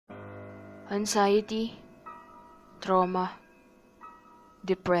Anxiety, trauma,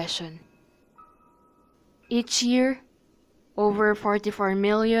 depression. Each year, over 44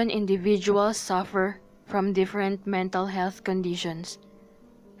 million individuals suffer from different mental health conditions,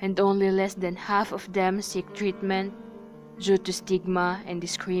 and only less than half of them seek treatment due to stigma and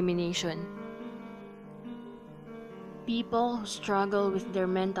discrimination. People who struggle with their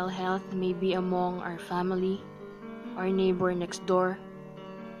mental health may be among our family, our neighbor next door,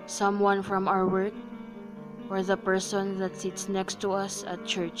 someone from our work, or the person that sits next to us at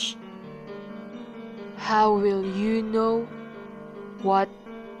church. How will you know? What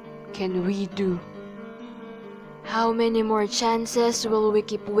can we do? How many more chances will we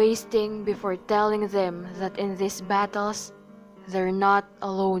keep wasting before telling them that in these battles, they're not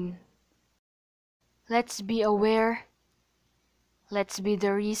alone? Let's be aware. Let's be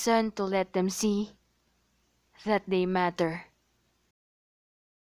the reason to let them see that they matter.